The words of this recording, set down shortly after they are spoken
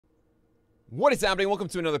What is happening? Welcome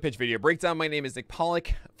to another pitch video breakdown. My name is Nick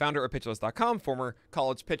Pollack, founder of PitcherList.com, former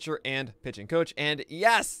college pitcher and pitching coach. And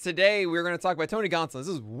yes, today we're going to talk about Tony Gonsolin. This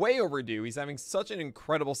is way overdue. He's having such an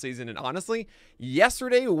incredible season. And honestly,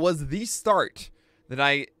 yesterday was the start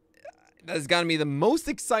that has gotten me the most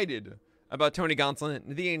excited about Tony Gonsolin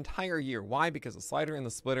the entire year. Why? Because the slider and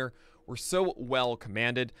the splitter were so well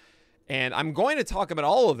commanded. And I'm going to talk about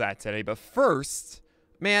all of that today. But first,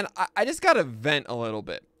 man, I just got to vent a little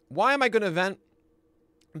bit. Why am I going to vent?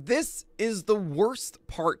 This is the worst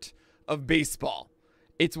part of baseball.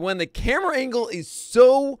 It's when the camera angle is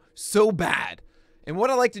so bad. And what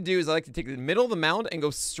I like to do is I like to take the middle of the mound and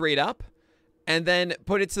go straight up and then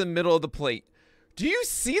put it to the middle of the plate. Do you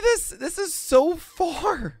see this? This is so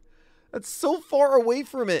far. That's so far away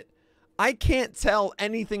from it. I can't tell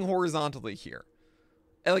anything horizontally here.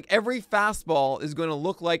 And like every fastball is going to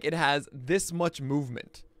look like it has this much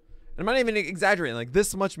movement. I'm not even exaggerating, like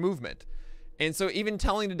this much movement. And so even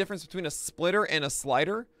telling the difference between a splitter and a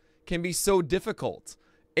slider can be so difficult.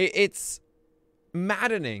 It's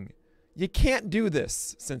maddening. You can't do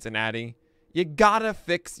this, Cincinnati. You gotta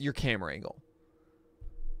fix your camera angle.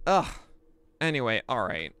 Ugh. Anyway, all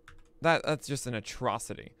right. That's just an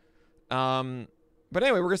atrocity. But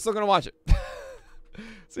anyway, we're still gonna watch it.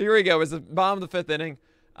 So here we go. It's the bottom of the fifth inning.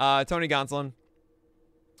 Tony Gonsolin.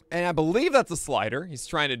 And I believe that's a slider he's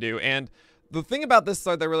trying to do. And the thing about this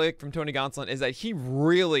start that I really like from Tony Gonsolin is that he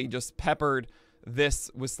really just peppered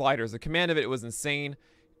this with sliders. The command of it was insane.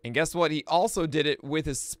 And guess what? He also did it with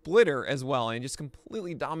his splitter as well. And he just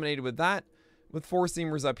completely dominated with that, with four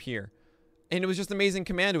seamers up here. And it was just amazing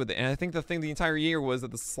command with it. And I think the thing the entire year was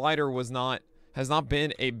that the slider has not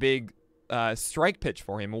been a big strike pitch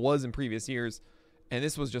for him. It was in previous years. And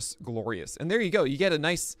this was just glorious. And there you go. You get a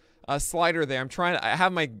nice slider there. I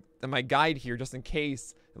have my guide here just in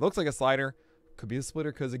case it looks like a slider. Could be a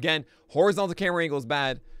splitter because, again, horizontal camera angle is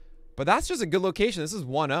bad. But that's just a good location. This is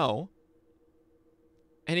 1-0.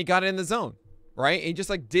 And he got it in the zone, right? He just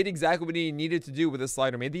like did exactly what he needed to do with his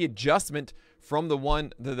slider. Made the adjustment from the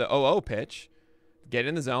 0-0 pitch. Get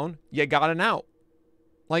in the zone. You got an out.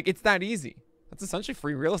 Like, it's that easy. That's essentially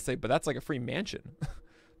free real estate, but that's like a free mansion.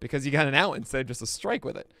 Because you got an out instead of just a strike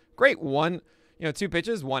with it. Great. Two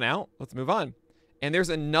pitches, one out. Let's move on. And there's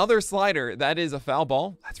another slider. That is a foul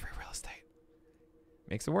ball. That's free real estate.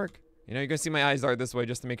 Makes it work. You're going to see my eyes dart this way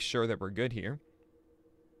just to make sure that we're good here.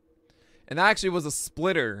 And that actually was a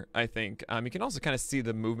splitter, I think. You can also kind of see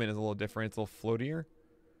the movement is a little different. It's a little floatier.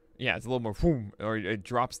 Yeah, it's a little more boom, or it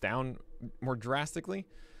drops down more drastically.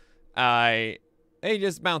 He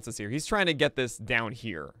just bounces here. He's trying to get this down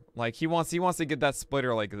here. Like he wants to get that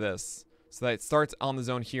splitter like this. So that it starts on the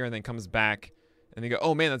zone here and then comes back. And they go,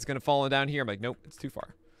 oh man, that's going to fall down here. I'm like, nope, it's too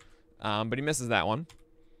far. But he misses that one.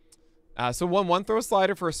 So 1-1, throw a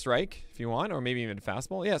slider for a strike if you want, or maybe even a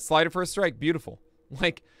fastball. Yeah, slider for a strike. Beautiful.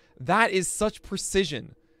 Like, that is such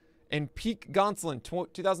precision. And peak Gonsolin,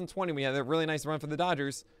 2020, we had a really nice run for the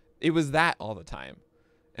Dodgers. It was that all the time.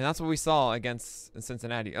 And that's what we saw against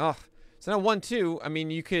Cincinnati. Ugh. So now 1-2, I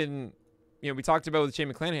mean, you can, we talked about with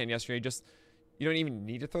Shane McClanahan yesterday, you don't even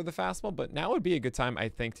need to throw the fastball, but now would be a good time, I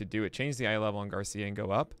think, to do it. Change the eye level on Garcia and go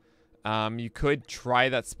up. You could try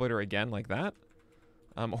that splitter again like that.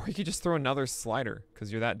 Or you could just throw another slider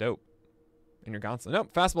because you're that dope. And you're Gonsolin.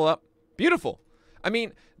 Nope, fastball up. Beautiful. I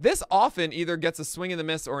mean, this often either gets a swing and a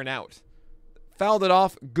miss or an out. Fouled it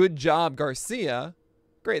off. Good job, Garcia.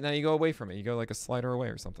 Great, now you go away from it. You go like a slider away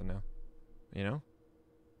or something now.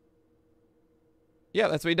 Yeah,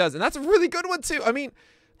 that's what he does. And that's a really good one, too. I mean,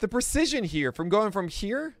 the precision here from going from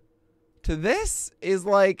here to this is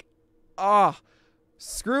like,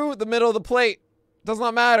 screw the middle of the plate. Does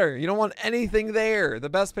not matter. You don't want anything there. The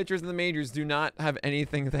best pitchers in the majors do not have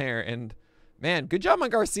anything there. And, man, good job on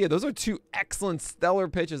Garcia. Those are two excellent, stellar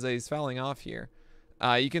pitches that he's fouling off here.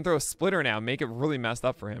 You can throw a splitter now. Make it really messed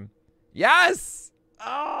up for him. Yes!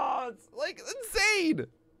 Oh, it's like insane.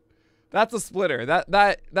 That's a splitter.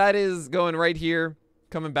 That is going right here,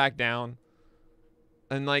 coming back down.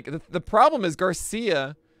 And like the problem is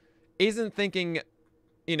Garcia isn't thinking,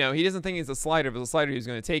 he doesn't think it's a slider. If it's a slider, he's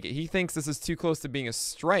going to take it. He thinks this is too close to being a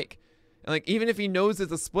strike. And like even if he knows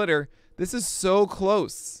it's a splitter, this is so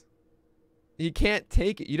close. He can't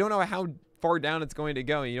take it. You don't know how far down it's going to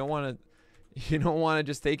go. You don't want to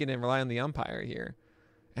just take it and rely on the umpire here.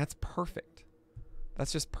 That's perfect.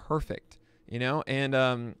 That's just perfect.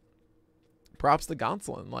 And props to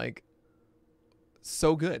Gonsolin. Like,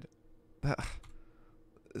 so good.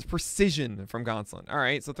 It's precision from Gonsolin. All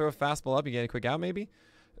right, so throw a fastball up. You get a quick out, maybe.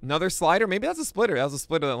 Another slider. Maybe that's a splitter. That was a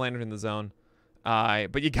splitter that landed in the zone.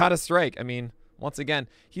 But you got to strike. I mean, Once again,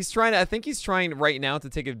 he's trying to, I think he's trying right now to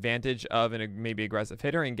take advantage of a maybe aggressive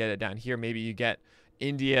hitter and get it down here. Maybe you get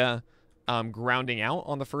India grounding out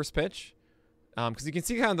on the first pitch. Because you can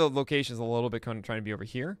see kind of the locations a little bit kind of trying to be over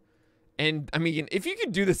here. And, I mean, if you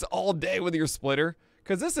could do this all day with your splitter,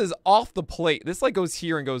 because this is off the plate. This, like, goes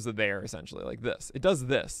here and goes to there, essentially, like this. It does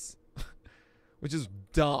this, which is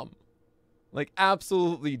dumb. Like,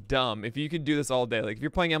 absolutely dumb. If you could do this all day. Like, if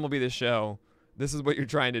you're playing MLB The Show, this is what you're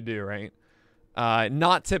trying to do, right?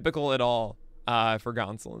 Not typical at all for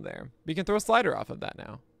Gonsolin there. But you can throw a slider off of that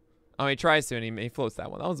now. Oh, he tries to, and he floats that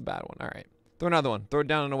one. That was a bad one. All right. Throw another one. Throw it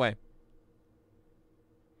down and away.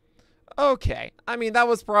 Okay. I mean, that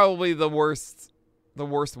was probably the worst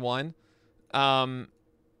one.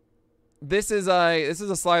 This is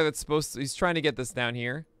a slider that's supposed to, he's trying to get this down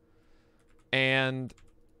here. And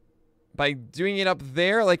by doing it up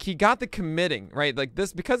there, like, he got the committing, right? Like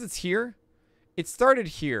this, because it's here, it started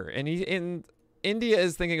here. And India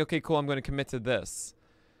is thinking, okay, cool, I'm going to commit to this.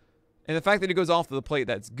 And the fact that it goes off to the plate,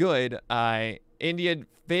 that's good. India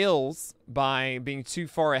fails by being too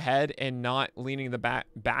far ahead and not leaning the bat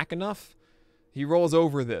back enough. He rolls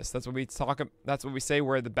over this. That's what we say,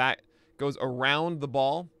 where the bat goes around the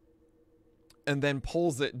ball and then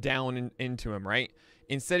pulls it down into him, right?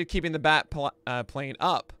 Instead of keeping the bat playing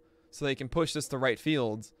up so they can push this to right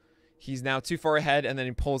field, he's now too far ahead, and then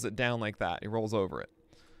he pulls it down like that. He rolls over it.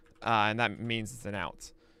 And that means it's an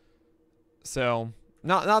out. So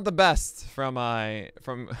not the best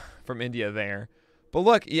from India there. But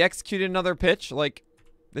look, he executed another pitch. Like,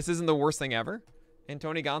 this isn't the worst thing ever. And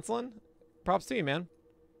Tony Gonsolin, props to you, man.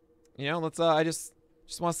 You know, let's I just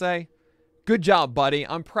want to say, good job, buddy.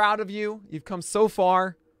 I'm proud of you. You've come so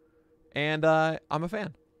far. And I'm a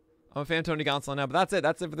fan. I'm a fan of Tony Gonsolin now. But that's it.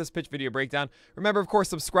 That's it for this pitch video breakdown. Remember, of course,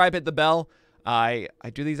 subscribe, hit the bell. I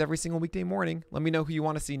do these every single weekday morning. Let me know who you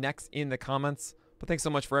want to see next in the comments. But thanks so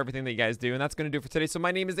much for everything that you guys do. And that's going to do it for today. So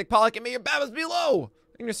my name is Nick Pollack, and may your bat be low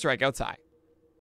and your strikeouts high.